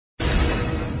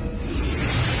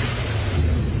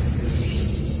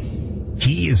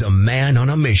He is a man on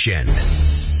a mission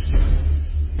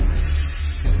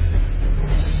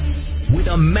with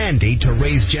a mandate to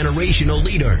raise generational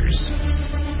leaders,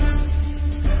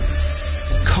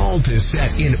 called to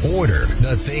set in order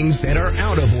the things that are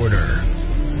out of order,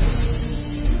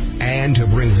 and to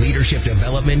bring leadership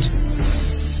development,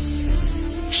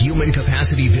 human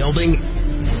capacity building,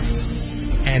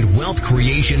 and wealth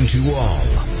creation to all.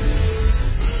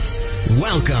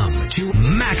 Welcome to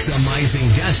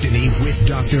Maximizing Destiny with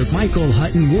Dr. Michael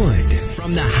Hutton Wood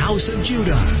from the House of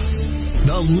Judah,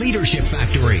 the Leadership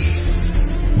Factory,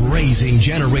 raising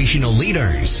generational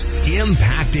leaders,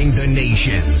 impacting the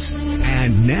nations.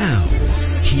 And now,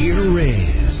 here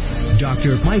is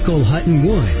Dr. Michael Hutton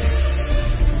Wood.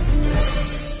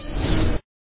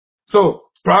 So,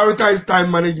 prioritize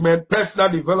time management, personal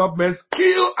development,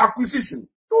 skill acquisition.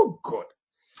 Oh God.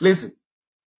 Listen.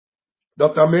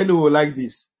 Dr. Menu will like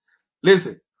this.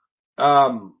 Listen.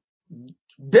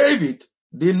 David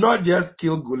did not just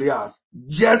kill Goliath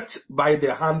just by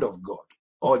the hand of God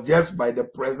or just by the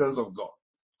presence of God.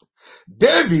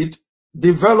 David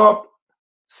developed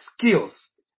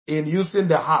skills in using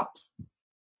the harp.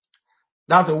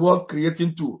 That's a word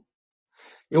creating tool.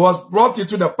 He was brought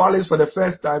into the palace for the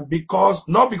first time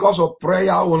not because of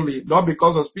prayer only, not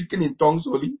because of speaking in tongues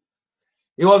only.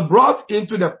 He was brought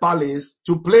into the palace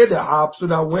to play the harp so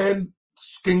that when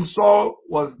King Saul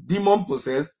was demon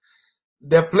possessed,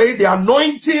 the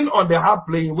anointing on the harp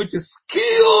playing, which is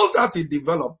skill that he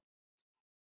developed,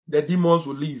 the demons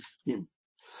will leave him.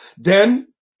 Then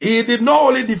he did not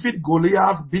only defeat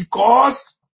Goliath because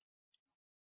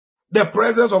the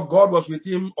presence of God was with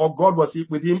him or God was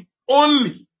with him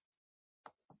only.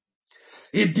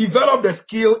 He developed the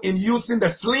skill in using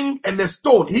the sling and the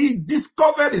stone. He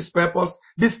discovered his purpose,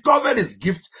 discovered his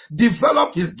gift,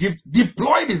 developed his gift,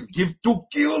 deployed his gift to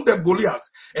kill the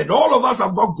Goliaths. And all of us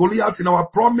have got Goliaths in our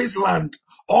promised land.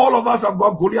 All of us have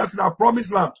got Goliaths in our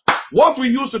promised land. What we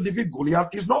use to defeat Goliath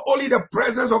is not only the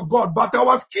presence of God, but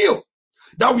our skill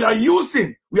that we are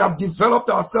using. We have developed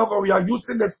ourselves and we are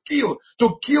using the skill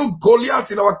to kill Goliaths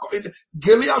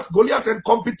Goliaths and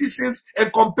competitions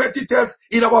and competitors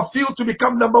in our field to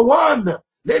become number one.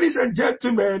 Ladies and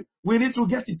gentlemen, we need to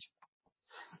get it.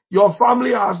 Your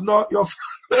family has not, no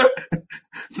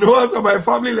one of my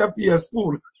family left me a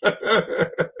spoon.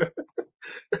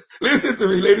 Listen to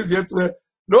me, ladies and gentlemen.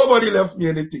 Nobody left me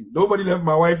anything. Nobody left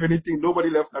my wife anything. Nobody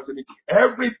left us anything.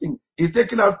 Everything is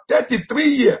taking us 33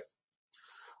 years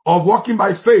of walking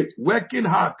by faith, working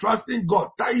hard, trusting God,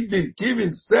 tithing, giving,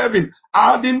 serving,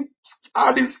 adding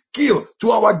skill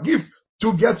to our gift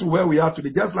to get to where we are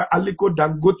today. Just like Aliko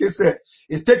Dangote said,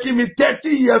 it's taking me 30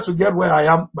 years to get where I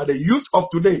am, but the youth of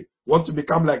today want to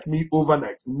become like me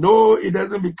overnight. No, it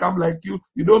doesn't become like you.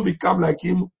 You don't become like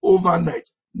him overnight.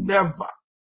 Never.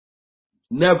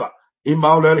 Never.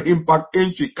 Emmanuel Impact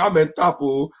Entry. Come and tap.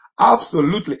 Oh,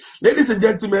 absolutely. Ladies and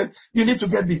gentlemen, you need to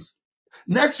get this.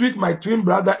 Next week, my twin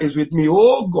brother is with me.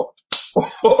 Oh God.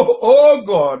 Oh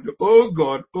God. Oh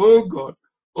God. Oh God.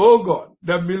 Oh God.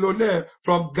 The millionaire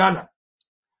from Ghana.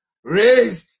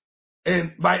 Raised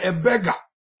by a beggar.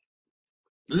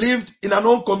 Lived in an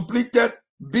uncompleted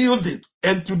building.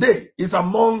 And today is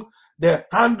among the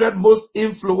 100 most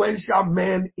influential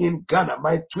men in Ghana.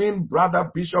 My twin brother,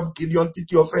 Bishop Gideon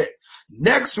Titiofe.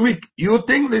 Next week, you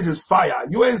think this is fire.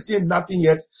 You ain't seen nothing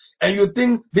yet. And you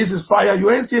think this is fire. You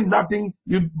ain't seen nothing.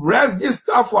 You rest this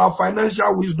stuff for our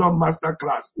financial wisdom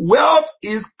masterclass. Wealth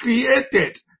is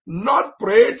created, not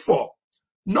prayed for,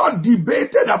 not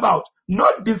debated about,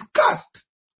 not discussed.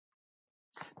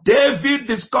 David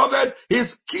discovered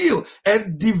his skill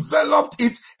and developed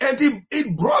it, and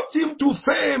it brought him to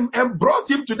fame and brought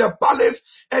him to the palace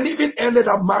and even ended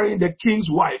up marrying the king's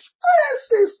wife.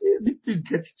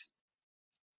 Get it.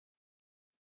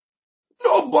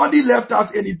 Nobody left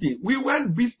us anything. We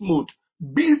went beast mode.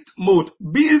 Beast mode.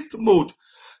 Beast mode.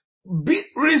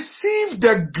 Receive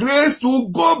the grace to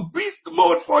go beast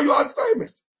mode for your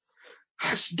assignment.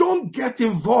 Don't get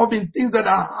involved in things that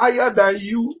are higher than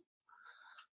you.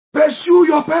 Pursue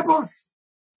your purpose.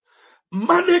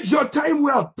 Manage your time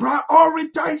well.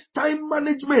 Prioritize time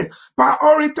management.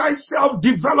 Prioritize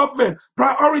self-development.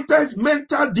 Prioritize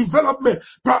mental development.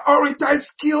 Prioritize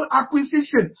skill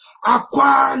acquisition.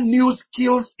 Acquire new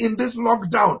skills in this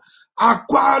lockdown.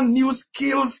 Acquire new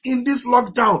skills in this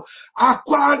lockdown.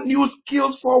 Acquire new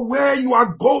skills for where you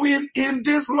are going in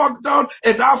this lockdown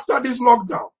and after this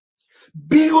lockdown.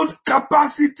 Build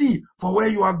capacity for where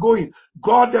you are going.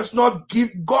 God does not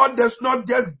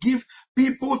just give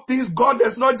people things. God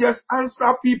does not just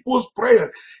answer people's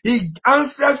prayers. He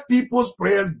answers people's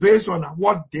prayers based on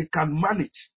what they can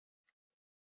manage.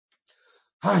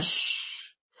 Hush.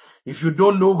 If you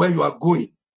don't know where you are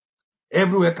going,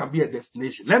 everywhere can be a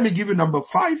destination. Let me give you number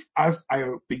 5 as I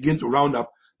begin to round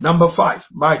up. Number 5,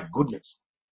 my goodness.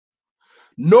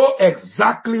 Know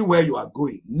exactly where you are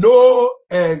going. Know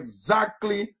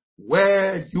exactly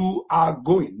where you are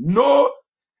going. Know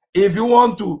if you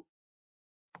want to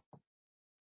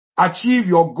achieve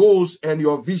your goals and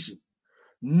your vision.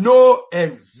 Know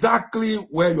exactly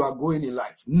where you are going in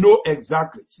life. Know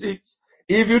exactly. See,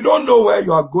 if you don't know where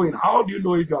you are going, how do you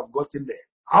know if you have gotten there?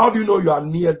 How do you know you are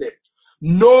near there?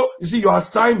 Know, you see, your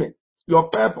assignment, your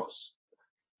purpose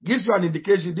gives you an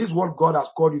indication. This is what God has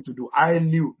called you to do. I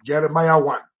knew Jeremiah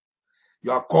 1.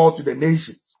 You are called to the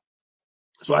nations.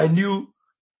 So I knew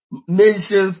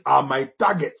nations are my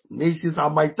target. Nations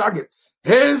are my target.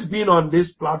 Hence being on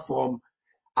this platform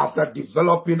after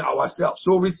developing ourselves.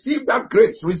 So receive that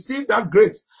grace. Receive that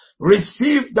grace.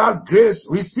 Receive that grace.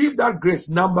 Receive that grace.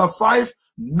 Number 5,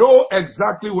 know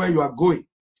exactly where you are going.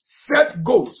 Set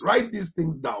goals. Write these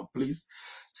things down, please.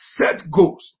 Set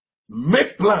goals.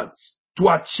 Make plans to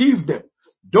achieve them.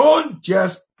 Don't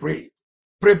just pray.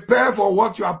 Prepare for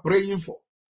what you are praying for.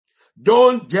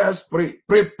 Don't just pray.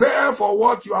 Prepare for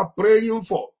what you are praying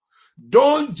for.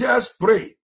 Don't just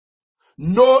pray.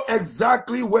 Know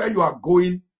exactly where you are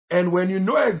going. And when you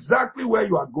know exactly where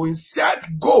you are going, set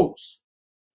goals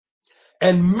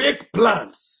and make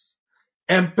plans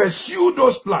and pursue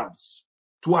those plans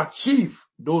to achieve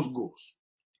those goals.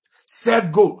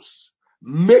 Set goals,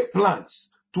 make plans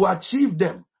to achieve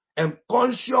them, and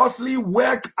consciously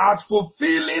work at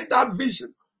fulfilling that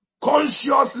vision.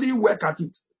 Consciously work at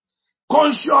it.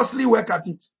 Consciously work at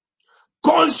it.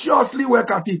 Consciously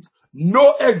work at it.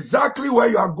 Know exactly where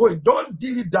you are going. Don't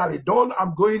dilly-dally. Don't,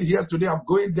 I'm going here today, I'm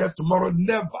going there tomorrow.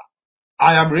 Never.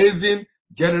 I am raising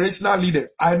generational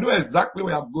leaders. I know exactly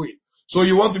where I'm going. So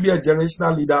you want to be a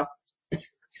generational leader,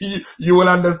 you will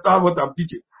understand what I'm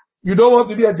teaching. You don't want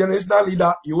to be a generational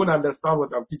leader, you won't understand what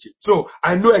I'm teaching. So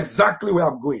I know exactly where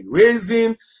I'm going.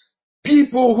 Raising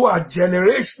people who are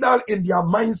generational in their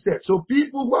mindset. So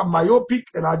people who are myopic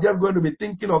and are just going to be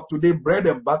thinking of today bread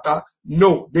and butter.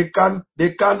 No, they can't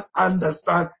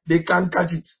understand. They can't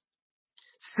catch it.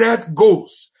 Set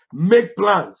goals, make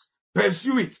plans,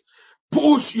 pursue it,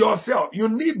 push yourself. You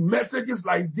need messages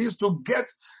like this to get,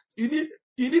 you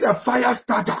need a fire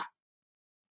starter.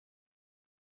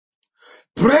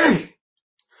 Pray,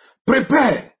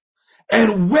 prepare,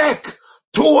 and work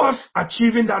towards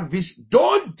achieving that vision.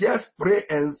 Don't just pray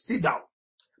and sit down.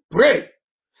 Pray.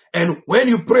 And when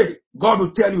you pray, God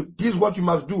will tell you, this is what you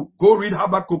must do. Go read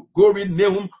Habakkuk, go read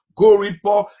Nahum, go read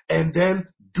Paul, and then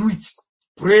do it.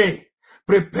 Pray.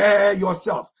 Prepare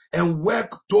yourself and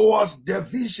work towards the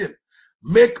vision.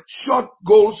 Make short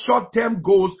goals, short-term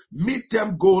goals,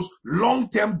 mid-term goals,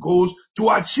 long-term goals to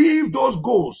achieve those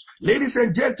goals. Ladies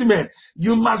and gentlemen,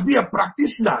 you must be a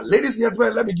practitioner. Ladies and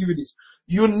gentlemen, let me give you this.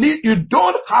 You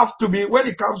don't have to be, when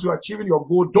it comes to achieving your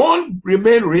goal, don't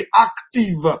remain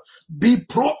reactive. Be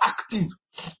proactive.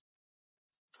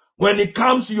 When it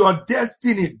comes to your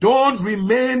destiny, don't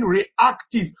remain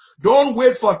reactive. Don't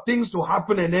wait for things to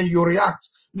happen and then you react.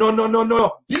 No.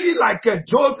 Be like a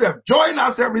Joseph. Join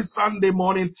us every Sunday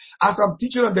morning as I'm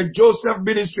teaching on the Joseph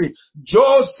ministry.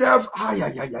 Joseph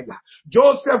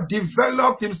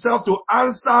developed himself to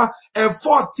answer a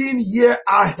 14-year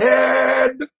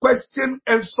ahead question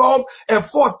and solve a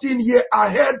 14-year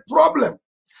ahead problem.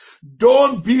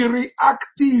 Don't be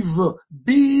reactive.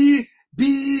 Be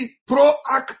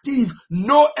proactive.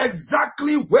 Know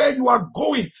exactly where you are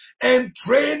going and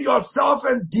train yourself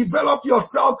and develop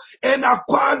yourself and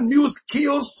acquire new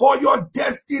skills for your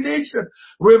destination.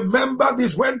 Remember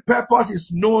this, when purpose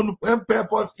is known,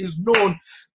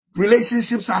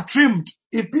 relationships are trimmed.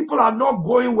 If people are not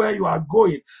going where you are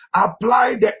going,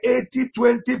 apply the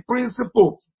 80-20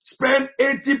 principle. Spend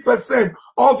 80%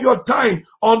 of your time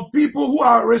on people who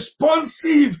are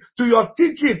responsive to your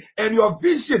teaching and your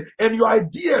vision and your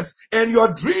ideas and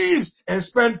your dreams, and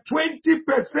spend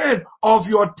 20% of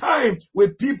your time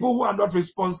with people who are not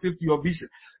responsive to your vision.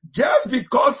 Just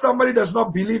because somebody does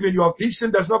not believe in your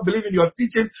vision, does not believe in your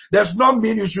teaching, does not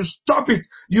mean you should stop it.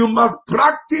 You must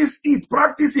practice it.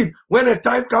 Practice it. When a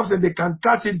time comes and they can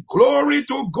catch it, glory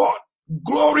to God.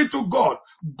 Glory to God.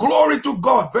 Glory to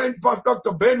God. When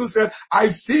Dr. Benu said, I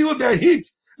feel the heat.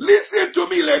 Listen to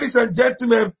me, ladies and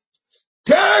gentlemen.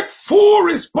 Take full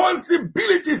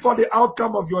responsibility for the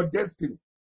outcome of your destiny.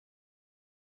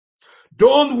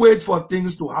 Don't wait for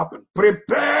things to happen.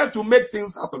 Prepare to make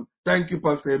things happen. Thank you,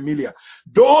 Pastor Emilia.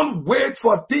 Don't wait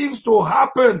for things to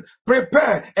happen.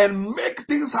 Prepare and make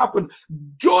things happen.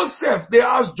 Joseph, they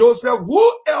asked Joseph,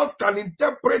 who else can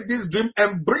interpret this dream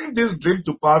and bring this dream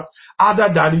to pass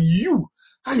other than you?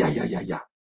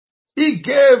 He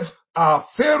gave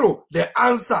Pharaoh the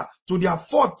answer to their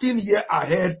 14-year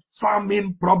ahead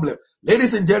famine problem.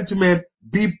 Ladies and gentlemen,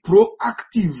 be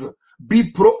proactive.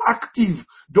 Be proactive.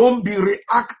 Don't be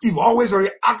reactive. Always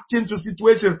reacting to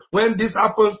situations. When this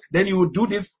happens, then you will do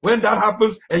this. When that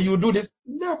happens, and you will do this.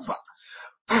 Never.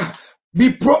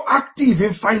 Be proactive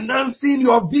in financing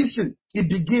your vision. It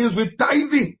begins with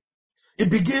tithing. It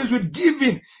begins with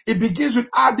giving. It begins with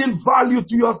adding value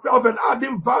to yourself and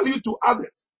adding value to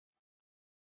others.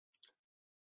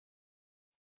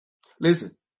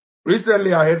 Listen,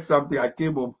 recently I heard something. I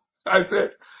came home. I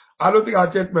said, I don't think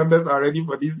our church members are ready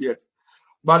for this yet.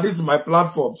 But this is my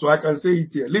platform, so I can say it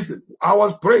here. Listen, I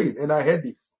was praying and I heard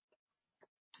this.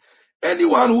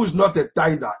 Anyone who is not a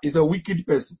tither is a wicked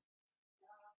person.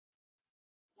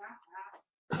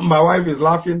 My wife is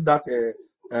laughing that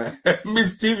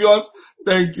mischievous.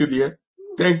 Thank you, dear.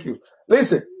 Thank you.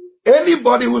 Listen,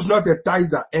 anybody who's not a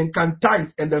tither and can tithe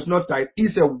and does not tithe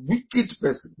is a wicked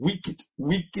person.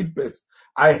 Wicked person.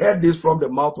 I heard this from the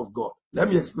mouth of God. Let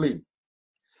me explain.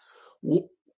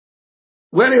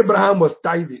 When Abraham was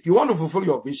tithing, you want to fulfill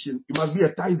your vision, you must be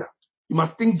a tither. You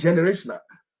must think generational.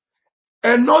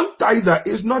 A non-tither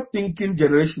is not thinking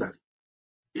generationally.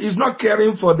 He's not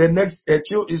caring for the next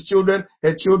his children,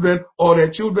 her children, or their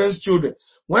children's children.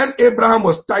 When Abraham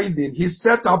was tithing, he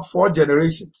set up 4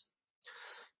 generations.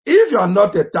 If you are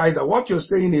not a tither, what you're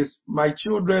saying is, my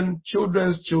children,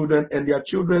 children's children, and their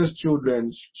children's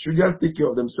children should just take care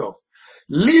of themselves.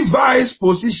 Levi's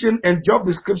position and job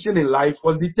description in life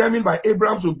was determined by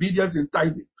Abraham's obedience in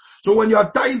tithing. So when you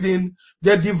are tithing,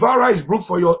 the devourer is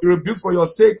rebuked for your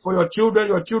sake, for your children,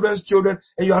 your children's children,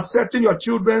 and you are setting your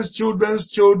children's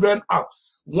children up.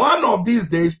 One of these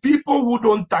days, people who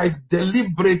don't tithe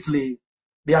deliberately,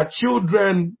 their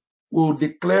children will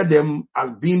declare them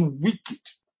as being wicked.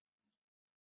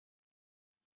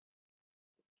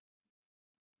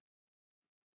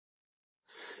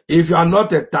 If you are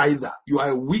not a tither, you are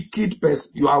a wicked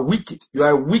person. You are wicked. You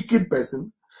are a wicked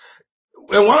person.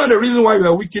 And one of the reasons why you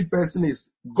are a wicked person is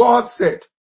God said,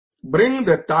 bring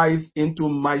the tithe into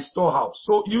my storehouse.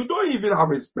 So you don't even have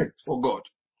respect for God.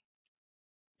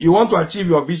 You want to achieve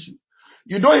your vision.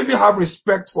 You don't even have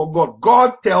respect for God.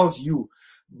 God tells you,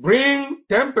 bring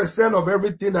 10% of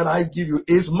everything that I give you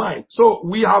is mine. So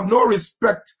we have no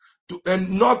respect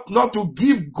and not to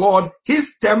give God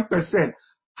his 10%.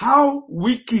 How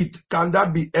wicked can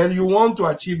that be? And you want to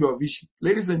achieve your vision.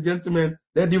 Ladies and gentlemen,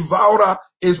 the devourer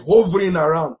is hovering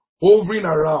around.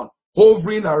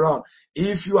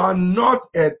 If you are not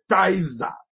a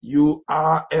tither, you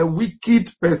are a wicked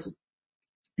person.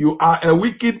 You are a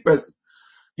wicked person.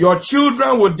 Your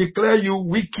children will declare you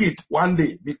wicked one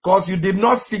day because you did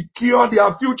not secure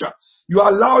their future. You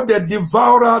allowed the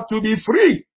devourer to be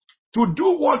free to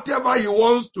do whatever he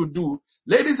wants to do.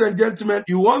 Ladies and gentlemen,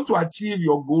 you want to achieve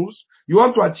your goals, you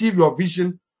want to achieve your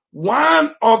vision.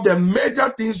 One of the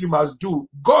major things you must do,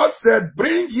 God said,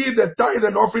 bring ye the tithe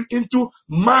and offering into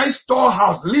my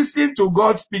storehouse. Listen to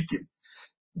God speaking.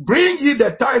 Bring ye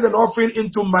the tithe and offering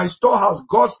into my storehouse.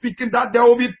 God speaking that there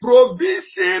will be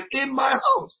provision in my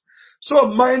house. So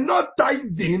my not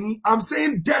tithing, I'm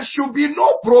saying there should be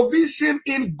no provision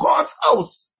in God's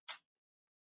house.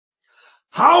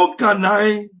 How can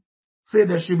I say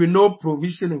there should be no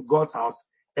provision in God's house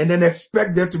and then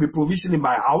expect there to be provision in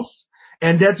my house,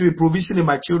 and there to be provision in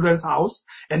my children's house,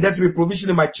 and there to be provision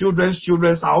in my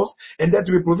children's house, and there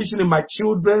to be provision in my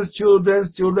children's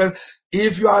children?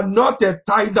 If you are not a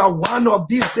tither, one of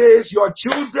these days your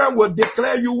children will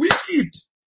declare you wicked.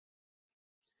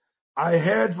 I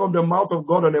heard from the mouth of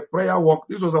God on a prayer walk.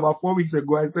 This was about 4 weeks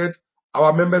ago. I said,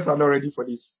 our members are not ready for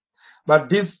this. But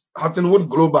this Huttonwood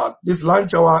Global, this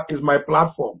lunch hour is my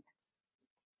platform.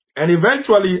 And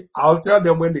eventually, I'll tell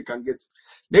them when they can get it.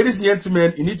 Ladies and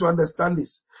gentlemen, you need to understand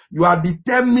this. You are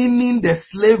determining the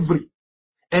slavery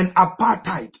and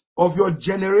apartheid of your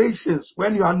generations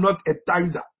when you are not a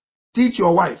tither. Teach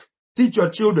your wife, teach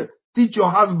your children, teach your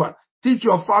husband, teach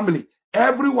your family.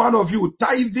 Every one of you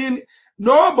tithing.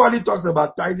 Nobody talks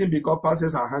about tithing because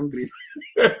pastors are hungry.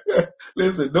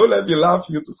 Listen, don't let me laugh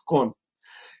you to scorn.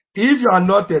 If you are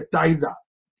not a tither,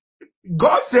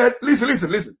 God said,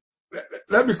 listen.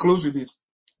 Let me close with this.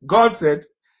 God said,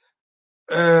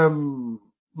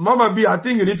 Mama B, I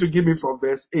think you need to give me from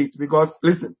verse 8 because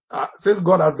listen, since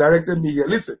God has directed me here,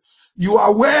 listen, you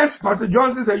are worse, Pastor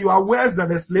Johnson said, you are worse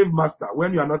than a slave master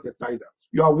when you are not a tither.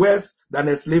 You are worse than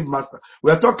a slave master.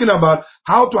 We are talking about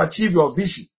how to achieve your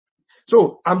vision.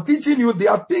 So I'm teaching you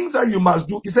there are things that you must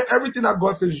do. He said everything that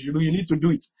God says you should do, you need to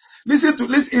do it. Listen.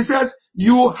 He says,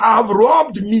 you have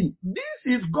robbed me. This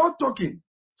is God talking.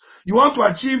 You want to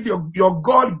achieve your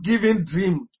God-given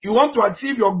dream. You want to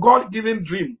achieve your God-given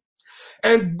dream.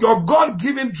 And your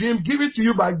God-given dream given to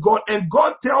you by God. And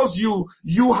God tells you,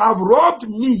 you have robbed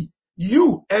me.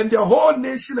 You and the whole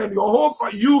nation and your whole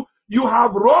you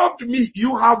have robbed me.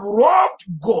 You have robbed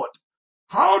God.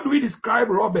 How do we describe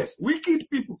robbers? Wicked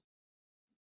people.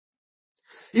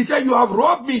 He said, you have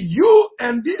robbed me, you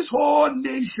and this whole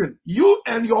nation, you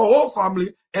and your whole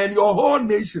family and your whole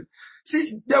nation.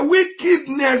 See, the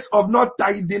wickedness of not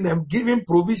tithing and giving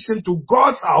provision to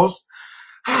God's house,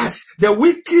 the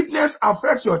wickedness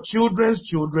affects your children's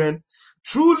children.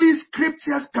 Truly,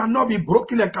 scriptures cannot be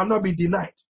broken and cannot be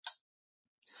denied.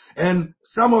 And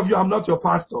some of you, I'm not your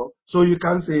pastor, so you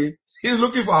can say, he's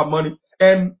looking for our money.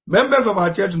 And members of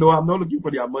our church know I'm not looking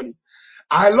for their money.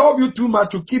 I love you too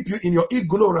much to keep you in your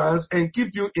ignorance and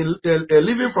keep you in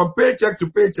living from paycheck to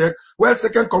paycheck, where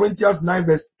 2 Corinthians 9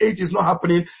 verse 8 is not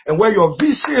happening and where your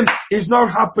vision is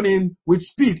not happening with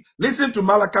speed. Listen to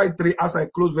Malachi 3 as I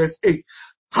close verse 8.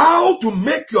 How to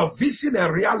make your vision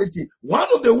a reality. One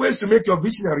of the ways to make your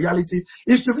vision a reality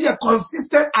is to be a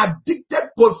consistent, addicted,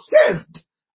 possessed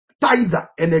tither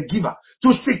and a giver,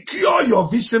 to secure your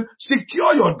vision,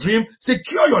 secure your dream,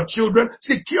 secure your children,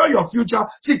 secure your future,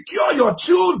 secure your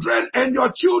children and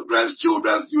your children's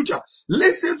children's future.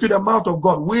 Listen to the mouth of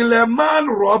God. Will a man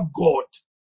rob God?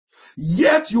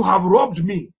 Yet you have robbed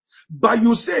me. But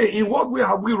you say, in what way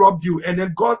have we robbed you? And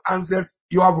then God answers,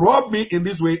 you have robbed me in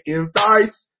this way, in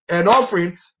tithes and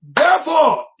offering.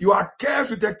 Therefore, you are cursed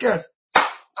with a curse.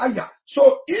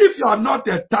 So if you are not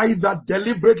a tither,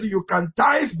 deliberately you can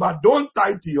tithe, but don't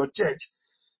tithe to your church.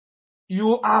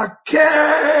 You are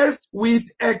cursed with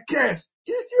a curse.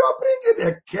 If you are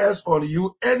bringing a curse on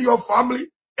you and your family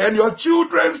and your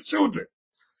children's children,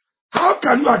 how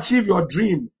can you achieve your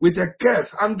dream with a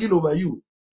curse hanging over you?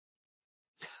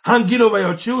 Hanging over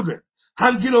your children,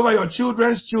 hanging over your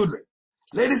children's children.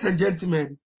 Ladies and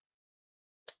gentlemen,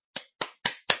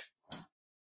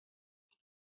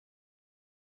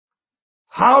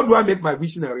 how do I make my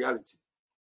vision a reality?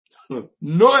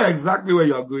 Know exactly where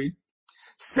you are going.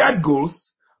 Set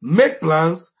goals, make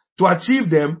plans to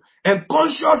achieve them, and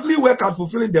consciously work at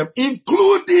fulfilling them,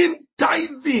 including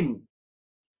tithing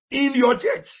in your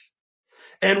church.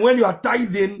 And when you are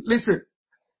tithing, listen,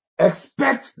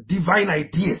 expect divine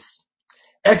ideas,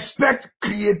 expect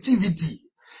creativity,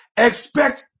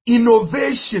 expect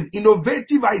innovation,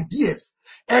 innovative ideas,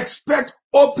 expect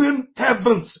open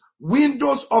heavens,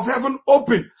 windows of heaven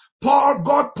open.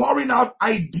 God pouring out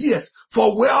ideas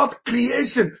for wealth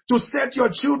creation, to set your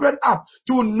children up,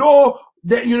 to know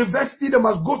the university they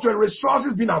must go to, and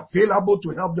resources being available to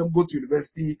help them go to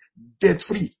university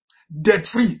debt-free,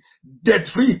 debt-free,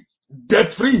 debt-free,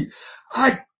 debt-free. I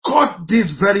caught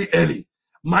this very early.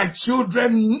 My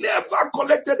children never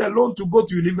collected a loan to go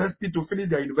to university to finish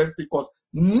their university course.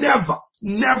 Never,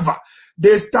 never.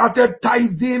 They started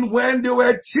tithing when they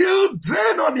were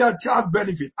children on their child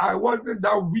benefit. I wasn't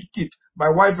that wicked. My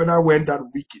wife and I weren't that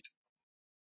wicked.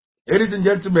 Ladies and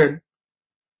gentlemen,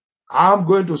 I'm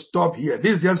going to stop here.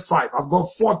 This is just 5. I've got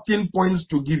 14 points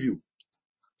to give you.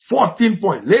 14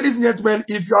 points. Ladies and gentlemen,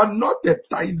 if you are not a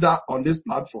tither on this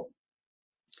platform,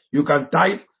 you can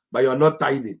tithe, but you're not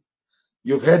tithing.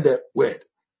 You've heard the word.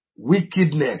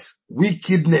 Wickedness,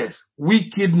 wickedness,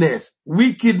 wickedness,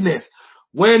 wickedness.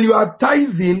 When you are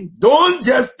tithing, don't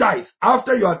just tithe.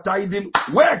 After you are tithing,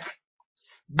 work.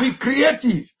 Be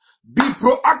creative. Be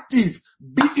proactive.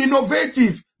 Be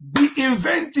innovative. Be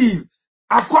inventive.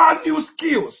 Acquire new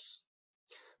skills.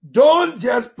 Don't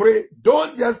just pray.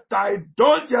 Don't just tithe.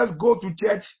 Don't just go to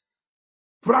church.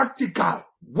 Practical.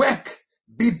 Work.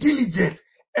 Be diligent.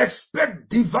 Expect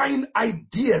divine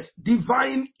ideas,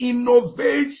 divine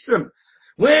innovation.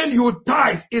 When you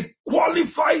tithe, it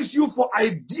qualifies you for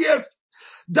ideas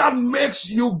that makes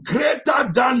you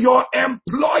greater than your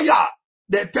employer.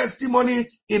 The testimony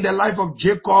in the life of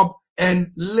Jacob and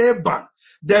Laban.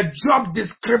 The job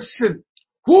description,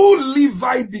 who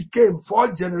Levi became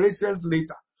 4 generations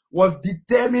later, was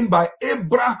determined by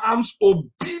Abraham's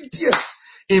obedience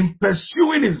in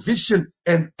pursuing his vision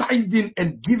and tithing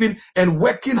and giving and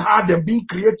working hard and being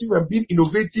creative and being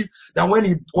innovative, that when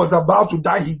he was about to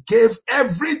die, he gave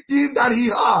everything that he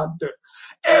had.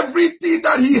 Everything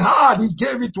that he had, he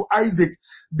gave it to Isaac.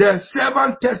 The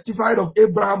servant testified of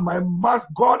Abraham,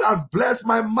 God has blessed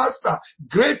my master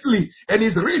greatly and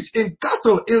is rich in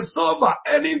cattle, in silver,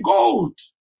 and in gold.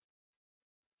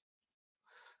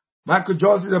 Michael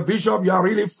Johnson, the bishop, you are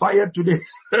really fired today.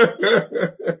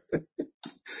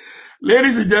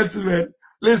 Ladies and gentlemen,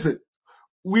 listen,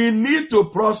 we need to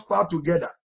prosper together.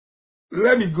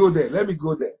 Let me go there.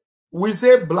 We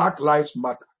say Black Lives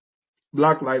Matter.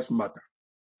 Black Lives Matter.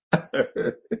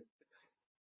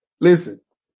 Listen,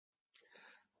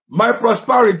 my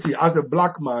prosperity as a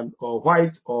black man or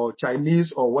white or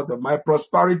Chinese or whatever, my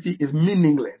prosperity is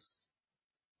meaningless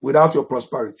without your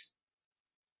prosperity.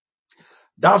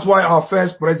 That's why our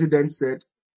first president said,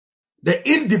 the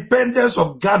independence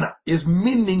of Ghana is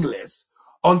meaningless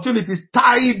until it is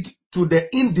tied to the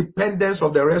independence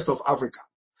of the rest of Africa.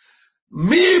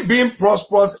 Me being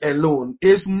prosperous alone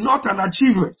is not an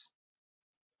achievement.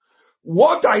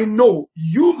 What I know,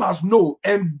 you must know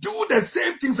and do the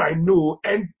same things I know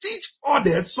and teach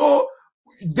others, so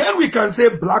then we can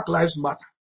say Black Lives Matter.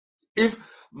 If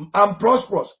I'm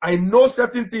prosperous, I know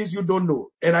certain things you don't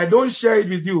know, and I don't share it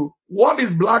with you. What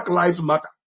is Black Lives Matter?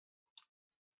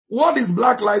 What is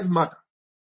Black Lives Matter?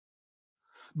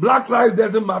 Black lives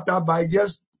doesn't matter by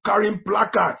just carrying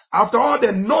placards. After all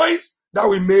the noise that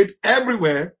we made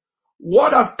everywhere,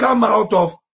 what has come out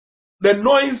of the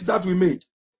noise that we made?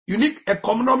 You need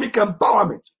economic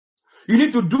empowerment. You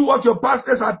need to do what your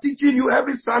pastors are teaching you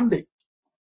every Sunday.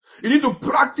 You need to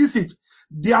practice it.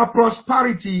 Their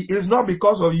prosperity is not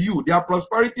because of you. Their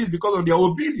prosperity is because of their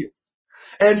obedience.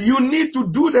 And you need to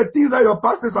do the things that your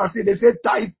pastors are saying. They say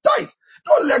tithe, tithe.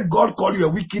 Don't let God call you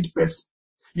a wicked person.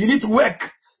 You need to work.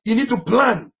 You need to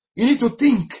plan. You need to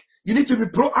think. You need to be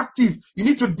proactive. You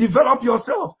need to develop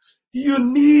yourself. You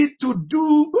need to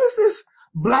do this.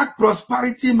 Black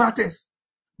prosperity matters.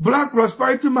 Black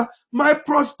prosperity, my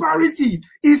prosperity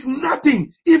is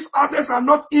nothing if others are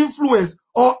not influenced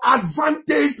or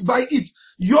advantaged by it.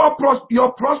 Your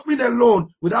prospering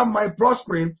alone without my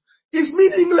prospering is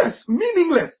meaningless,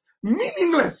 meaningless,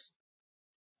 meaningless.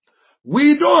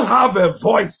 We don't have a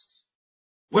voice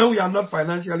when we are not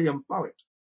financially empowered.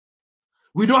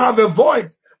 We don't have a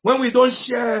voice when we don't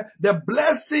share the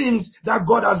blessings that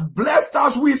God has blessed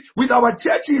us with our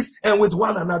churches and with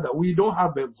one another. We don't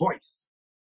have a voice.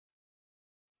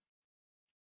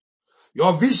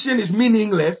 Your vision is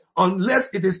meaningless unless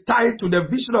it is tied to the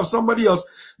vision of somebody else.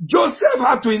 Joseph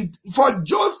had to, for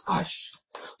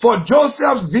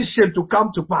Joseph's vision to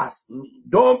come to pass.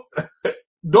 Don't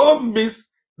miss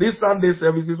these Sunday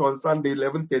services on Sunday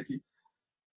 11:30.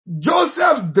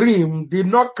 Joseph's dream did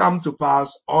not come to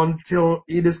pass until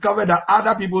he discovered that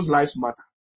other people's lives matter.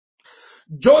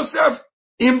 Joseph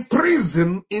in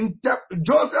prison,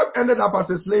 Joseph ended up as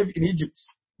a slave in Egypt.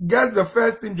 Guess the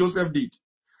first thing Joseph did?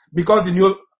 Because he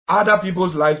knew other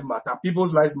people's lives matter.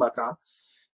 People's lives matter.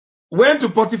 Went to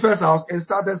Potiphar's house and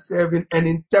started serving and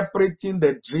interpreting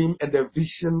the dream and the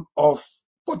vision of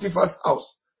Potiphar's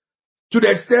house. To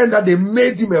the extent that they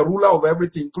made him a ruler of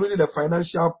everything, including the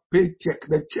financial paycheck,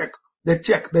 the check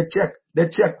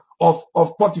of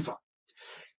Potiphar.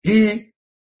 He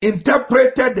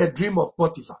interpreted the dream of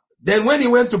Potiphar. Then when he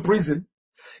went to prison,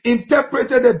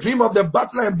 interpreted the dream of the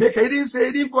butler and baker. He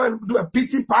didn't go and do a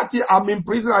pity party. I'm in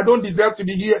prison. I don't deserve to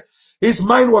be here. His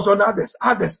mind was on others.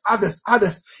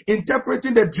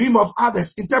 Interpreting the dream of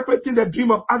others. Interpreting the dream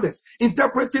of others.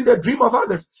 Interpreting the dream of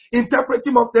others.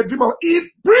 Interpreting of the dream of in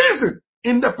prison,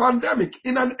 in the pandemic,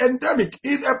 in an endemic,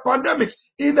 in a pandemic,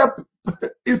 in a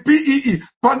PEE,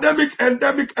 pandemic,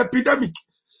 endemic, epidemic.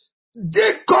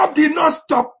 Jacob did not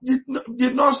stop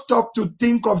to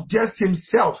think of just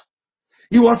himself.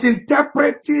 He was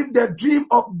interpreting the dream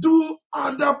of, do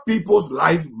other people's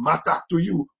life matter to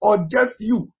you or just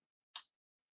you?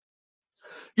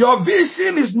 Your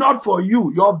vision is not for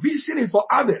you. Your vision is for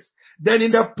others. Then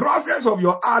in the process of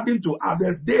your adding to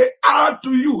others, they add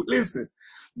to you. Listen,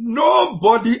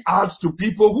 nobody adds to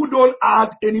people who don't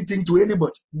add anything to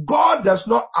anybody. God does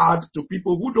not add to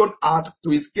people who don't add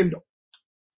to his kingdom.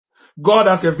 God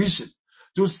has a vision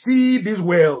to see this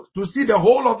world, to see the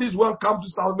whole of this world come to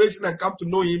salvation and come to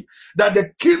know him, that the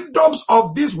kingdoms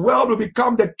of this world will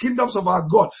become the kingdoms of our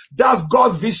God. That's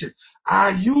God's vision.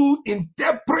 Are you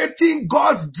interpreting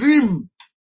God's dream?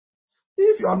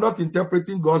 If you are not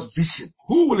interpreting God's vision,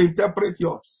 who will interpret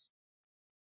yours?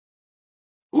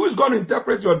 Who is going to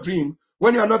interpret your dream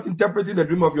when you are not interpreting the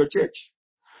dream of your church?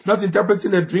 Not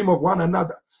interpreting the dream of one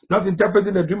another? Not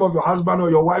interpreting the dream of your husband or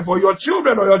your wife or your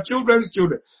children or your children's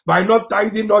children. By not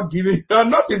tithing, not giving. You are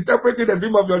not interpreting the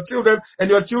dream of your children and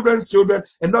your children's children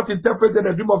and not interpreting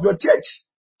the dream of your church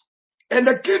and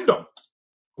the kingdom.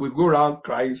 We go around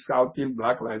crying, shouting,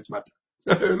 Black Lives Matter.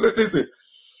 Listen,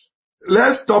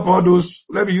 let's stop all those.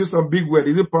 Let me use some big word.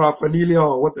 Is it paraphernalia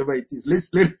or whatever it is?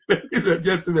 Ladies and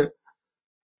gentlemen.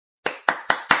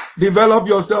 Develop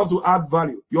yourself to add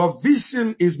value. Your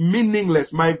vision is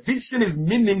meaningless. My vision is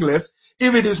meaningless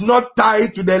if it is not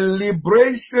tied to the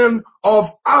liberation of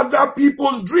other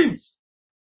people's dreams.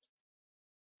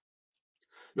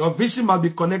 Your vision must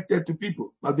be connected to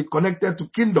people, must be connected to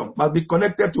kingdom, must be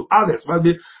connected to others, must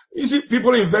be, you see,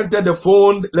 people invented the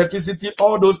phone, electricity,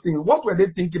 all those things. What were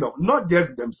they thinking of? Not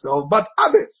just themselves, but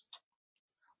others.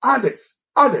 Others.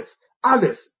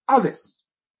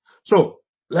 So,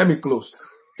 let me close.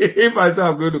 If I say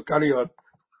I'm going to carry on,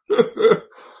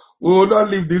 we will not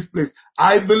leave this place.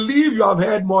 I believe you have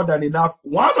heard more than enough.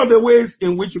 One of the ways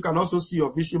in which you can also see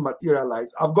your vision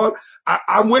materialize,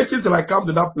 I'm waiting till I come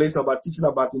to that place about teaching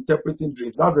about interpreting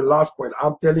dreams. That's the last point.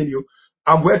 I'm telling you,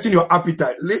 I'm whetting your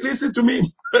appetite. Listen to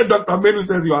me. Dr. Menu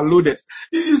says you are loaded.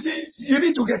 You see, you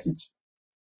need to get it.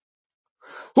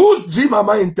 Whose dream am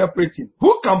I interpreting?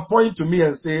 Who can point to me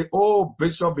and say, oh,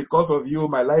 Bishop, because of you,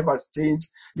 my life has changed.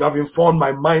 You have informed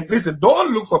my mind. Listen,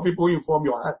 don't look for people who inform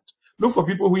your heart. Look for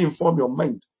people who inform your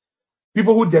mind.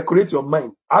 People who decorate your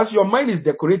mind. As your mind is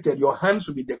decorated, your hands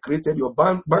will be decorated, your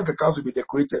bank accounts will be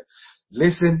decorated.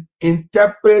 Listen,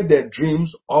 interpret the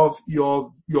dreams of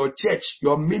your church,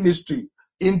 your ministry.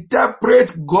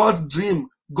 Interpret God's dream.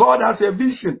 God has a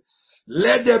vision.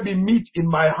 Let there be meat in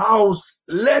my house.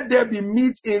 Let there be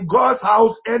meat in God's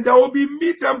house, and there will be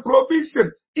meat and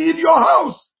provision in your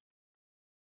house.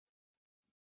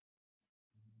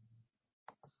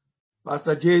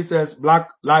 Pastor J says, Black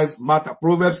Lives Matter.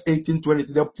 Proverbs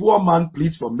 18:20. The poor man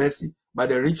pleads for mercy, but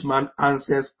the rich man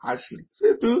answers harshly.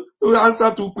 Say to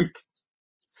answer too quick.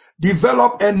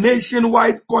 Develop a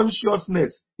nationwide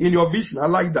consciousness in your vision. I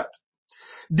like that.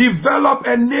 Develop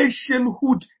a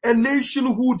nationhood, a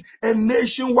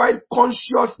nationwide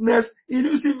consciousness.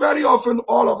 You see, very often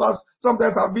all of us,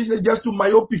 sometimes our vision is just too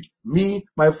myopic. Me,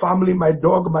 my family, my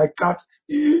dog, my cat.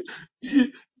 And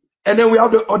then we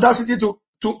have the audacity to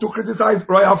criticize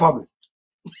royal family.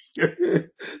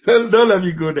 Don't let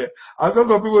me go there. I saw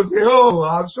some people say, oh,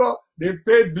 I'm sure they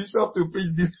paid Bishop to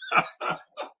preach this.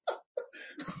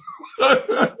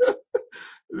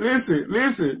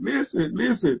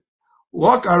 Listen.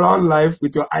 Walk around life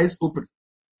with your eyes open.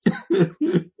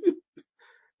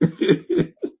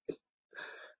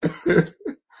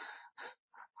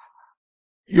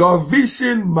 Your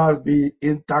vision must be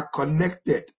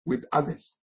interconnected with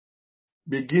others,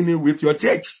 beginning with your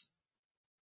church.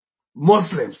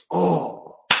 Muslims,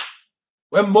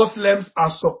 when Muslims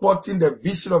are supporting the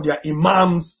vision of their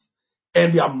imams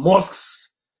and their mosques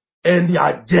and their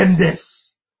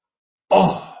agendas,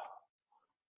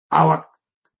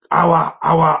 our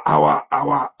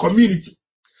community,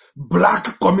 black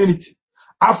community,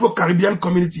 Afro-Caribbean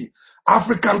community,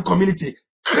 African community,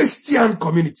 Christian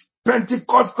community,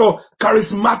 Pentecostal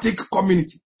charismatic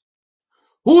community.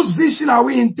 Whose vision are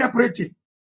we interpreting?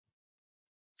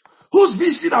 Whose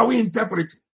vision are we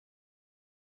interpreting?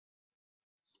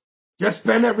 Just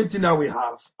spend everything that we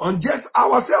have on just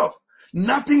ourselves.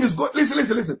 Nothing is good.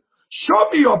 Listen. Show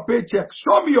me your paycheck.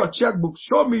 Show me your checkbook.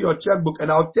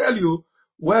 And I'll tell you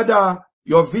whether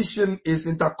your vision is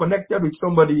interconnected with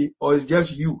somebody or it's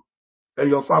just you and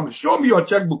your family. Show me your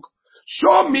checkbook.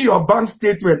 Show me your bank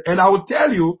statement, and I will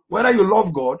tell you whether you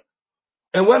love God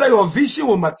and whether your vision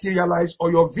will materialize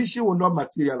or your vision will not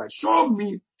materialize. Show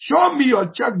me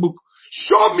your checkbook.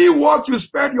 Show me what you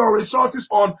spend your resources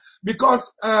on.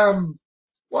 Because,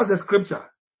 what's the scripture?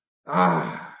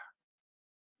 I'm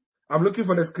looking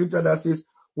for the scripture that says,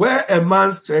 where a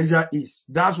man's treasure is,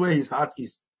 that's where his heart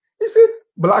is. You see,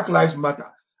 Black Lives Matter.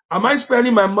 Am I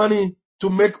spending my money to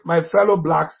make my fellow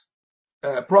blacks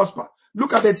prosper?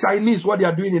 Look at the Chinese, what they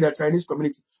are doing in the Chinese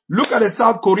community. Look at the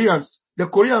South Koreans. The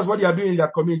Koreans, what they are doing in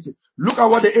their community. Look at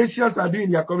what the Asians are doing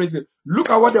in their community. Look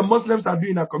at what the Muslims are doing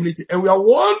in their community. And we are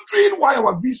wondering why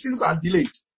our visions are delayed.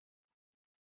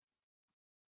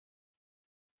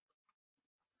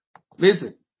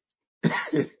 Listen.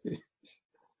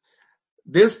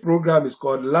 This program is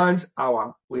called Lunch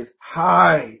Hour with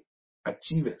High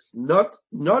Achievers. Not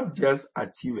just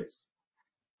achievers.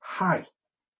 High.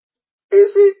 You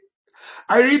see,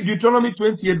 I read Deuteronomy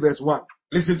 28 verse 1.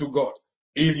 Listen to God.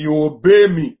 If you obey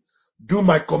me, do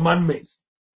my commandments,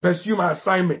 pursue my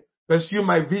assignment, pursue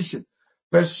my vision,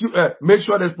 make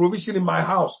sure there's provision in my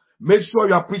house, make sure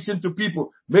you are preaching to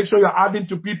people, make sure you are adding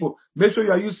to people, make sure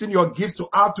you are using your gifts to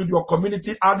add to your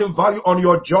community, adding value on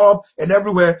your job and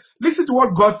everywhere. Listen to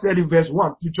what God said in verse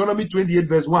 1, Deuteronomy 28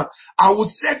 verse 1. I will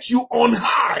set you on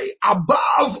high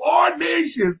above all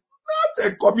nations.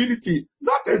 Not a community,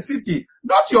 not a city,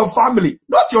 not your family,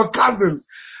 not your cousins.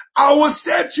 I will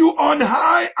set you on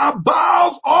high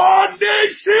above all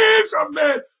nations of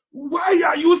men. Why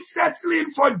are you settling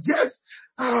for just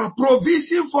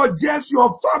provision for just your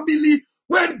family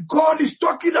when God is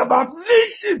talking about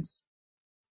nations?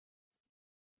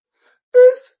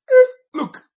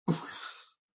 Look,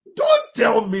 don't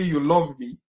tell me you love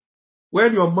me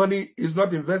when your money is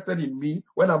not invested in me,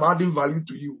 when I'm adding value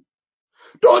to you.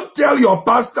 Don't tell your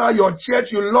pastor, your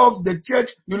church, you love the church,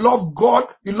 you love God,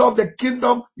 you love the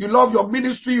kingdom, you love your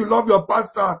ministry, you love your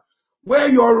pastor, where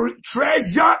your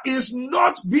treasure is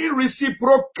not being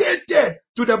reciprocated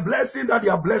to the blessing that they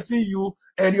are blessing you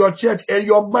and your church and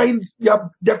your mind, they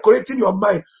are decorating your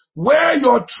mind. Where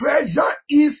your treasure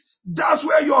is, that's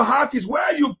where your heart is,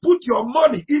 where you put your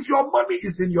money. If your money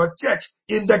is in your church,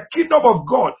 in the kingdom of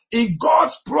God, in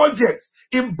God's projects,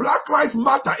 in Black Lives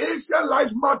Matter, Asian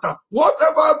Lives Matter,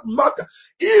 whatever matter,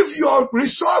 if your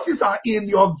resources are in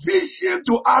your vision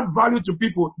to add value to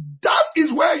people, that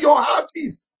is where your heart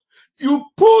is. You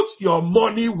put your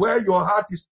money where your heart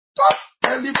is. Stop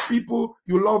telling people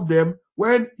you love them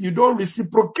when you don't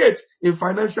reciprocate in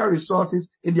financial resources,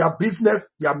 in their business,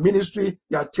 their ministry,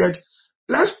 their church.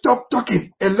 Let's stop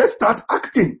talking and let's start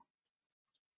acting.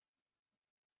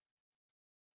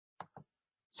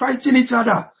 Fighting each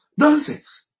other.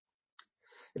 Nonsense.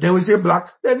 Then we say black.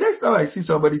 The next time I see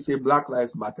somebody say Black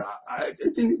Lives Matter, I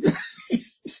think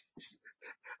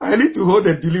I need to hold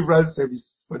a deliverance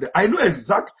service for them. I know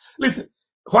exactly. Listen,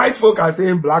 white folk are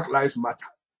saying Black Lives Matter.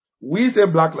 We say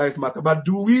Black Lives Matter, but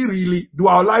do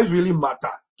our lives really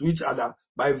matter to each other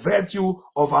by virtue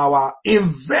of our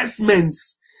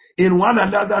investments in one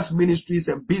another's ministries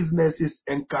and businesses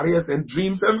and careers and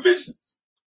dreams and visions?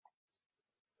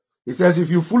 He says, if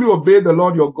you fully obey the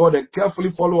Lord your God and carefully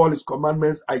follow all his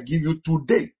commandments I give you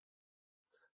today,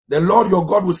 the Lord your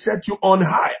God will set you on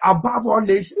high above all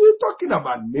nations. We're talking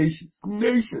about nations.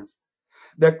 Nations.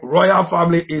 The royal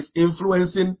family is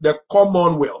influencing the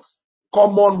Commonwealth.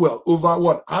 Commonwealth over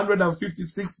what?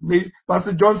 156 nations.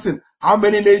 Pastor Johnson, how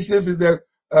many nations is the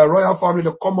royal family,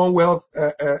 the Commonwealth,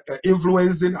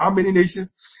 influencing? How many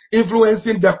nations?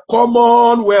 Influencing the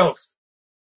Commonwealth.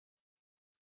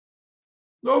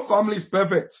 No family is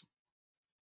perfect.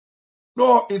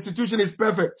 No institution is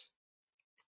perfect.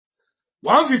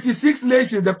 156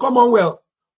 nations, the Commonwealth.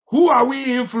 Who are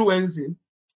we influencing?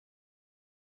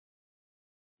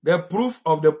 The proof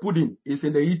of the pudding is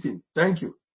in the eating. Thank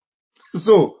you.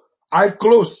 So, I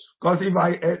close, because if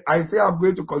I say I'm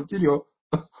going to continue,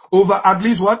 over at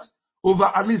least what? Over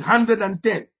at least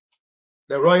 110.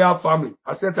 The royal family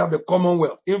has set up the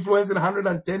Commonwealth, influencing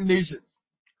 110 nations.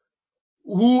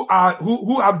 Who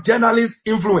have journalists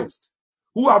influenced?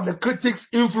 Who have the critics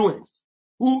influenced?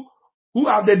 Who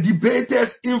have the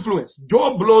debaters influenced?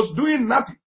 Joe Blows doing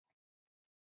nothing.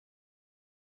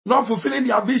 Not fulfilling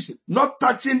their vision. Not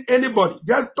touching anybody.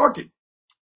 Just talking.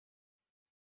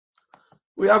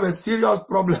 We have a serious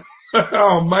problem.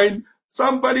 Our mind,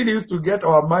 somebody needs to get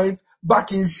our minds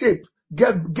back in shape.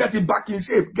 Get it back in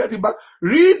shape. Get it back.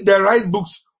 Read the right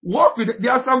books. Work with it.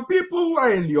 There are some people who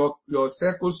are in your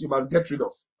circles you must get rid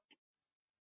of.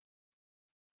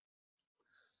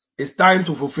 It's time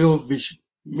to fulfill vision.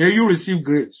 May you receive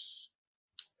grace.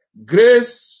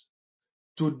 Grace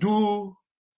to do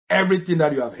everything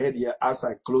that you have heard here as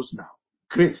I close now.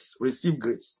 Grace. Receive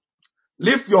grace.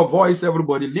 Lift your voice,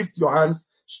 everybody. Lift your hands.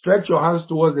 Stretch your hands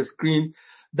towards the screen.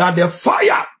 That the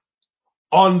fire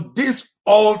on this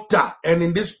altar and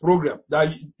in this program, that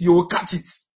you will catch it.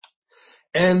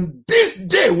 And this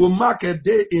day will mark a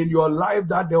day in your life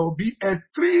that there will be a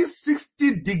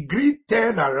 360-degree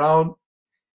turnaround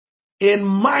in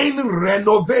mind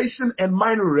renovation and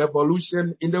mind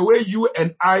revolution in the way you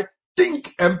and I think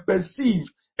and perceive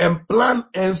and plan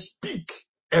and speak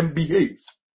and behave.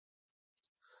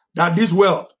 That this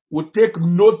world will take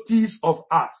notice of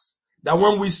us. That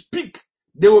when we speak,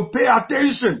 they will pay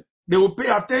attention. They will pay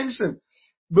attention.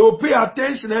 They will pay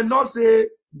attention and not say,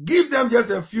 give them just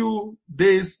a few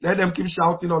days, let them keep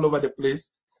shouting all over the place.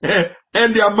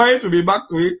 And their mind will be back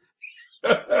to it.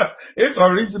 It's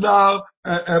original,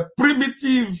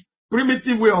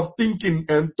 primitive way of thinking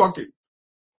and talking.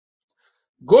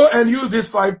 Go and use these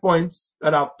 5 points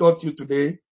that I've taught you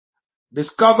today.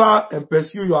 Discover and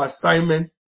pursue your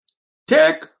assignment.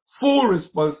 Take full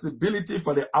responsibility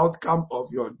for the outcome of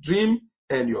your dream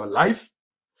and your life.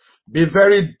 Be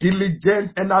very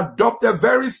diligent and adopt a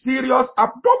very serious,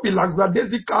 don't be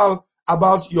lackadaisical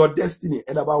about your destiny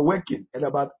and about working and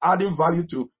about adding value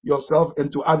to yourself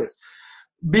and to others.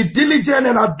 Be diligent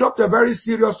and adopt a very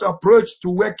serious approach to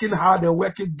working hard and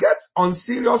working. Get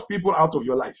unserious people out of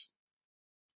your life.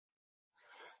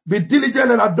 Be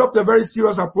diligent and adopt a very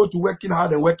serious approach to working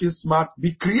hard and working smart.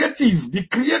 Be creative. Be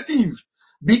creative.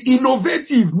 Be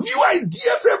innovative. New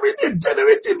ideas every day.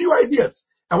 Generating new ideas.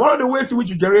 And one of the ways in which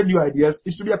you generate new ideas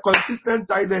is to be a consistent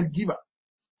tither and giver.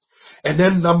 And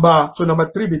then number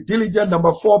 3, be diligent.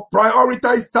 Number 4,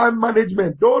 prioritize time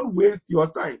management. Don't waste your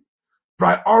time.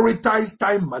 Prioritize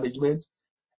time management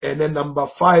And then number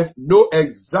 5, know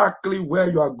exactly where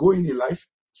you are going in life.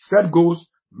 Set goals,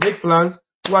 make plans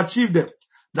to achieve them.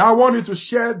 Now I want you to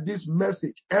share this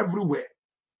message everywhere.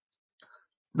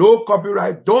 No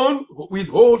copyright. Don't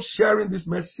withhold sharing this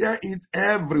message. Share it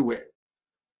everywhere.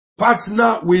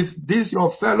 Partner with this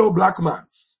your fellow black man.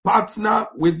 Partner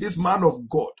with this man of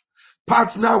God.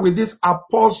 Partner with this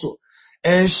apostle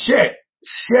and share.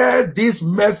 Share this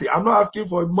message. I'm not asking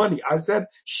for money. I said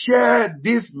share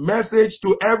this message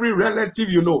to every relative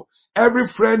you know, every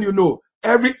friend you know,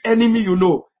 every enemy you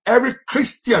know, every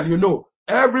Christian you know,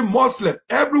 every Muslim,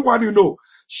 everyone you know.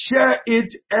 Share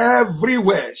it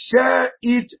everywhere. Share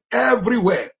it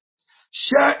everywhere.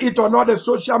 Share it on all the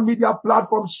social media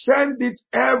platforms. Send it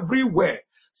everywhere.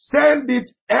 Send it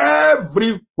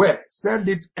everywhere. Send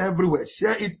it everywhere.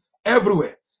 Share it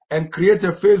everywhere. And create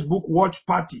a Facebook watch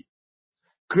party.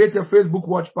 Create a Facebook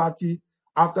watch party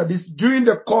after this during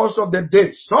the course of the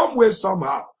day. Some way,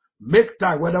 somehow. Make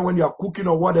time, whether when you are cooking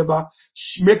or whatever.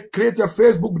 Create a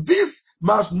Facebook. This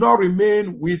must not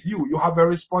remain with you. You have a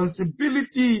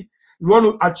responsibility. You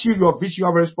want to achieve your vision. You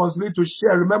have a responsibility to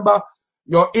share. Remember,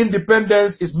 your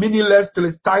independence is meaningless till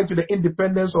it's tied to the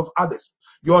independence of others.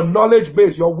 Your knowledge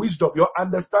base, your wisdom, your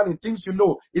understanding, things you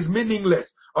know is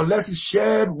meaningless unless it's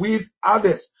shared with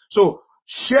others. So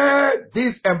share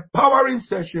these empowering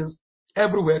sessions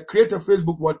everywhere. Create a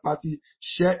Facebook watch party.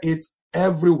 Share it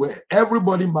everywhere.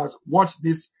 Everybody must watch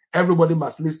this. Everybody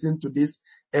must listen to this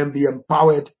and be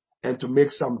empowered and to make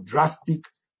some drastic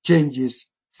changes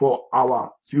for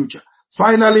our future.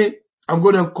 Finally, I'm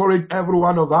going to encourage every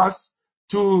one of us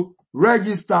to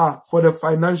register for the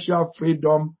Financial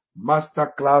Freedom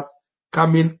Masterclass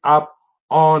coming up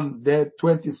on the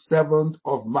 27th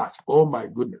of March. Oh my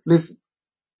goodness. Listen,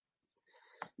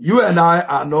 you and I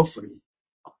are not free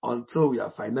until we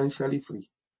are financially free.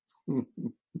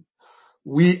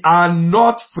 We are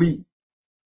not free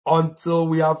until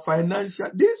we are financial.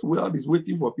 This world is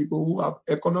waiting for people who have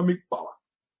economic power.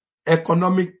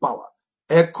 Economic power.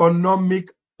 Economic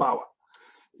power.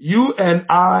 You and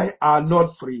I are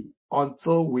not free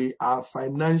until we are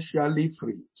financially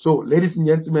free. So, ladies and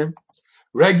gentlemen,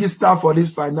 register for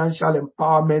this Financial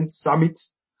Empowerment Summit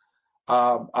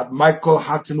at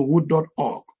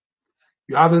michaelhuttonwood.org.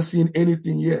 You haven't seen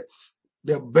anything yet.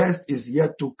 The best is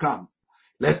yet to come.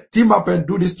 Let's team up and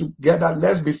do this together.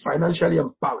 Let's be financially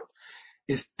empowered.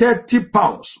 It's 30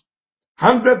 pounds.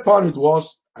 100 pounds it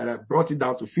was, and I brought it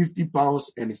down to 50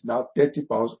 pounds, and it's now 30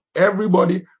 pounds.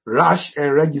 Everybody rush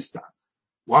and register.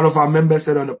 One of our members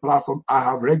said on the platform, I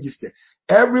have registered.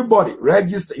 Everybody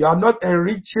register. You are not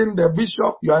enriching the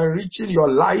bishop. You are enriching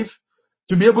your life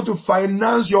to be able to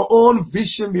finance your own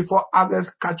vision before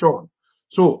others catch on.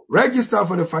 So register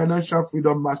for the Financial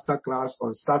Freedom Masterclass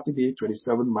on Saturday,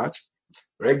 27 March.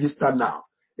 Register now.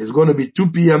 It's going to be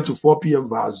 2 p.m. to 4 p.m.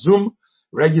 via Zoom.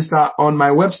 Register on my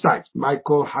website,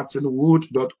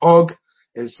 michaelhuttonwood.org,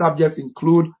 and subjects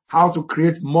include how to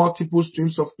create multiple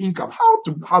streams of income, how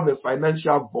to have a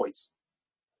financial voice,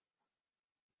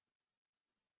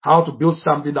 how to build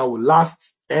something that will last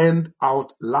and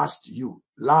outlast you.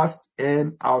 Last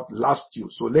and outlast you.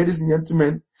 So, ladies and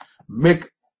gentlemen, make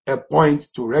a point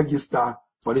to register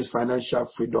for this Financial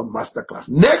Freedom Masterclass.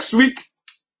 Next week,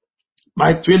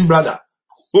 my twin brother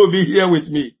will be here with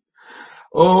me.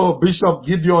 Oh, Bishop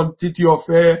Gideon Titi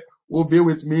Ofe will be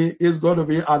with me. It's going to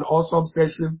be an awesome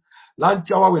session.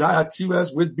 Lunch hour with high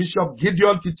achievers with Bishop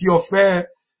Gideon Titi Ofe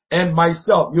and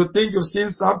myself. You think you've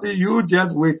seen something? You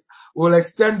just wait. We'll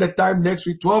extend the time next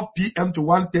week, 12 p.m. to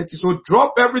 1:30. So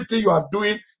drop everything you are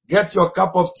doing. Get your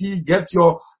cup of tea. Get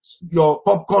your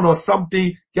popcorn or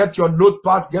something. Get your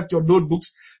notepads. Get your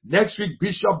notebooks. Next week,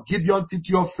 Bishop Gideon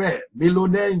Titi Ofe,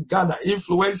 millionaire in Ghana,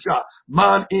 influential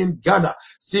man in Ghana,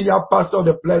 senior pastor of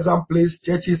the Pleasant Place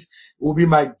Churches, will be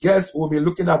my guest. We'll be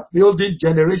looking at building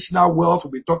generational wealth.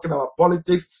 We'll be talking about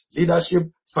politics, leadership,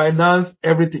 finance,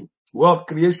 everything. Wealth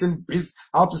creation,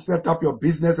 how to set up your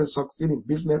business and succeed in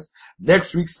business.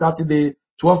 Next week, Saturday,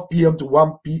 12 p.m. to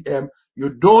 1 p.m. You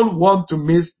don't want to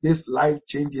miss this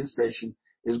life-changing session.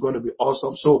 It's going to be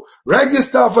awesome. So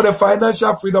register for the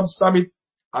Financial Freedom Summit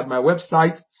at my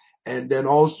website. And then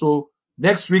also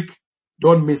next week,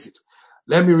 don't miss it.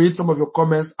 Let me read some of your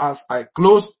comments as I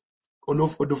close.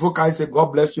 Odufokai said,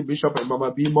 God bless you, Bishop and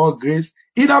Mama B. More grace,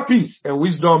 inner peace and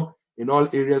wisdom in all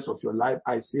areas of your life.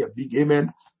 I say a big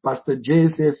amen. Pastor J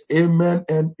says, amen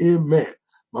and amen.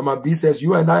 Mama B says,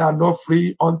 you and I are not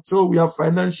free until we are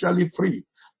financially free.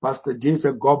 Pastor J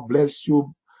said, God bless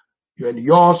you. You and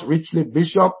yours richly,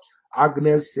 Bishop.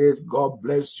 Agnes says, God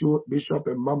bless you, Bishop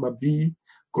and Mama B.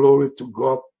 Glory to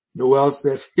God. Noel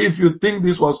says, if you think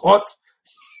this was hot,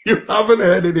 you haven't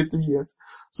heard anything yet.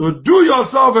 So do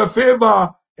yourself a favor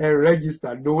and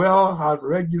register. Noelle has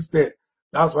registered.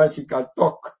 That's why she can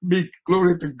talk big.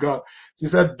 Glory to God. She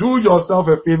said, do yourself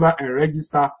a favor and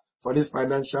register for this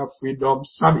Financial Freedom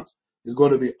Summit. It's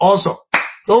going to be awesome.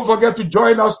 Don't forget to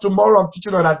join us tomorrow. I'm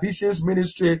teaching on Additions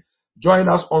Ministry. Join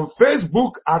us on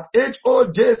Facebook at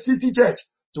HOJ City Church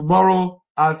tomorrow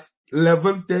at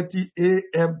 11:30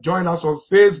 a.m. Join us on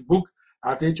Facebook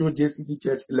at HOJ City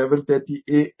Church 11:30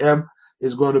 a.m.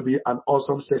 It's going to be an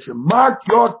awesome session. Mark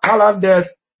your calendars.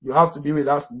 You have to be with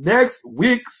us next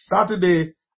week,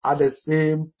 Saturday, at the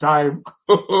same time.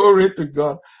 Glory to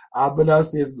God. Abena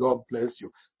says, God bless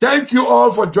you. Thank you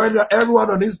all for joining us. Everyone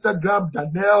on Instagram,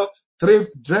 Danielle,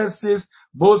 Thrift Dresses,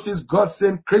 Moses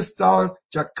Godson, Crystal,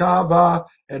 Chakava,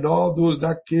 and all those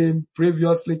that came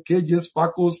previously, KJ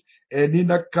Sparkles, and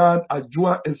Nina Khan,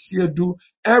 Ajua, and Siedu.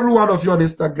 Every one of you on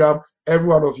Instagram, every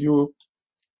one of you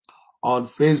on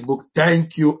Facebook.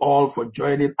 Thank you all for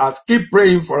joining us. Keep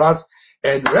praying for us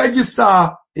and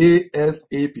register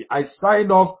ASAP. I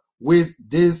sign off with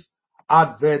this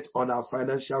advert on our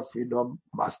Financial Freedom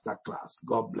Masterclass.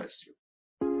 God bless you.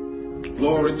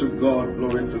 Glory to God,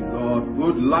 glory to God.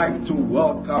 Would like to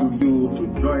welcome you to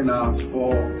join us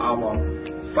for our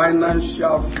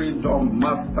Financial Freedom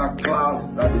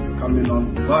Masterclass that is coming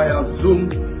on via Zoom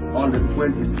on the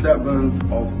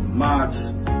 27th of March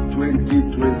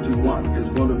 2021.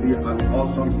 It's going to be an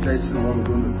awesome session where we're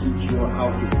going to teach you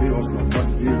how to pay off your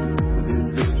mortgage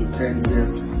within 6 to 10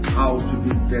 years, how to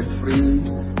be debt-free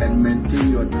and maintain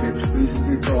your debt-free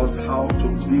status, how to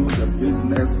build a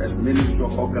business and ministry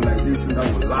of organization that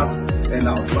will last and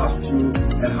outlast you,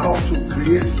 and how to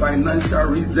create financial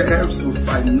reserves to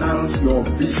finance your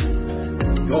vision.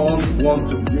 Don't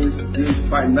want to miss this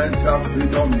Financial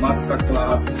Freedom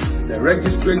Masterclass. The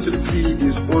registration fee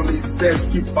is only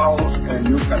 £30 and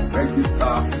you can register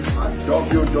at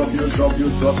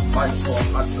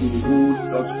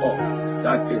www.michaelhattonwood.org.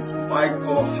 That is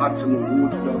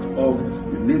michaelhattonwood.org.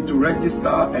 You need to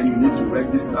register and you need to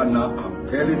register now. I'm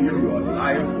telling you, your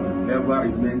life will never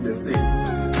remain the same.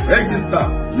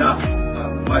 Register now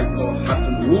at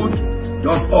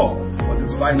michaelhattonwood.org for the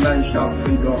Financial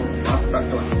Freedom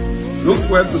Masterclass. Look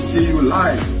forward to see you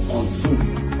live on Zoom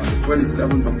on the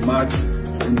 27th of March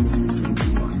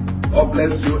 2021. God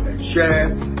bless you and share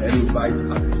and invite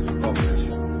others.